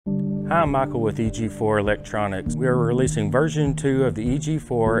Hi, I'm Michael with EG4 Electronics. We are releasing version 2 of the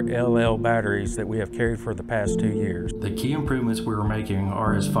EG4-LL batteries that we have carried for the past 2 years. The key improvements we are making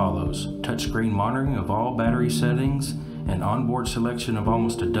are as follows: touchscreen monitoring of all battery settings, and onboard selection of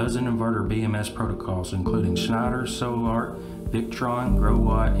almost a dozen inverter BMS protocols, including Schneider, Solark, Victron,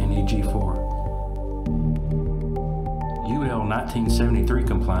 Growatt, and EG4. UL 1973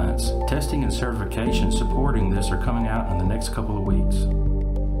 compliance, testing and certification supporting this are coming out in the next couple of weeks.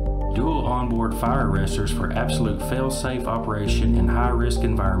 Dual onboard fire arrestors for absolute fail-safe operation in high-risk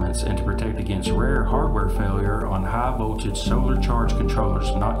environments and to protect against rare hardware failure on high-voltage solar charge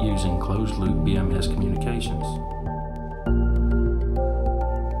controllers not using closed-loop BMS communications.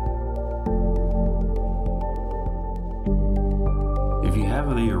 If you have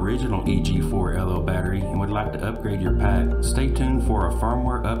the original EG4-LL battery and would like to upgrade your pack, stay tuned for a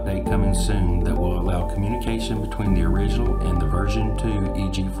firmware update coming soon that will allow communication between the original and the version 2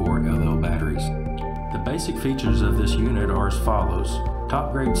 EG4-LL batteries. The basic features of this unit are as follows: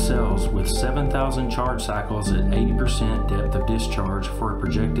 top grade cells with 7,000 charge cycles at 80% depth of discharge for a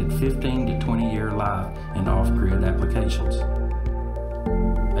projected 15 to 20 year life in off-grid applications.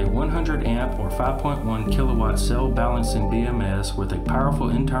 A 100 amp or 5.1 kilowatt cell balancing BMS with a powerful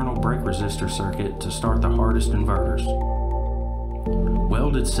internal brake resistor circuit to start the hardest inverters.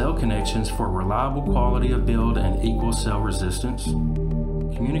 Welded cell connections for reliable quality of build and equal cell resistance.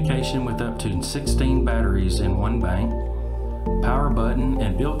 Communication with up to 16 batteries in one bank. Power button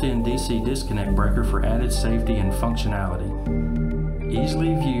and built-in DC disconnect breaker for added safety and functionality.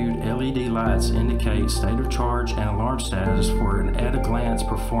 Easily viewed LED lights indicate state of charge and alarm status for an at-a-glance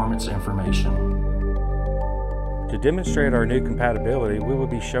performance information. To demonstrate our new compatibility, we will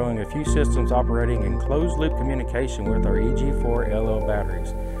be showing a few systems operating in closed-loop communication with our EG4-LL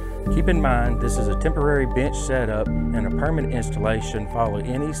batteries. Keep in mind, this is a temporary bench setup, and a permanent installation. Follow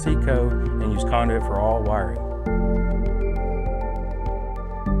NEC code and use conduit for all wiring.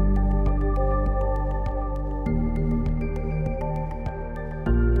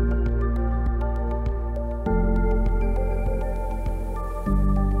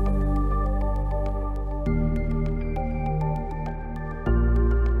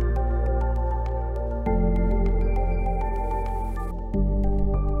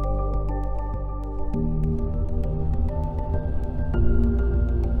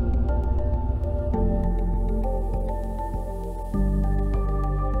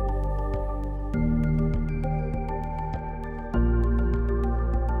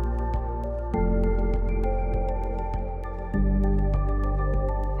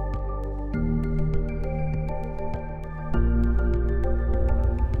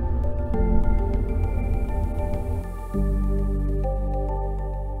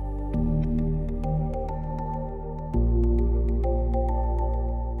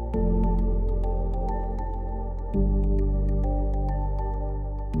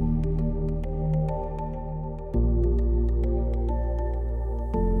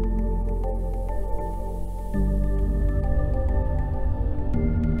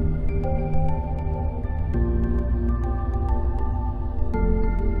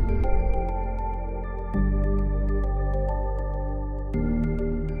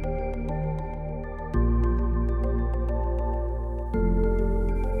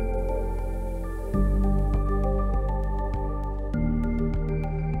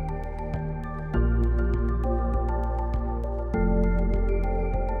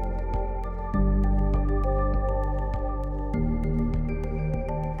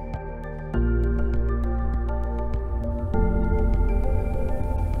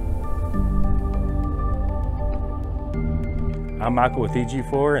 I'm Michael with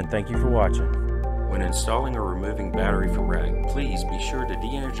EG4, and thank you for watching. When installing or removing battery from rack, please be sure to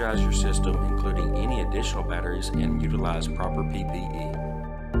de-energize your system, including any additional batteries, and utilize proper PPE.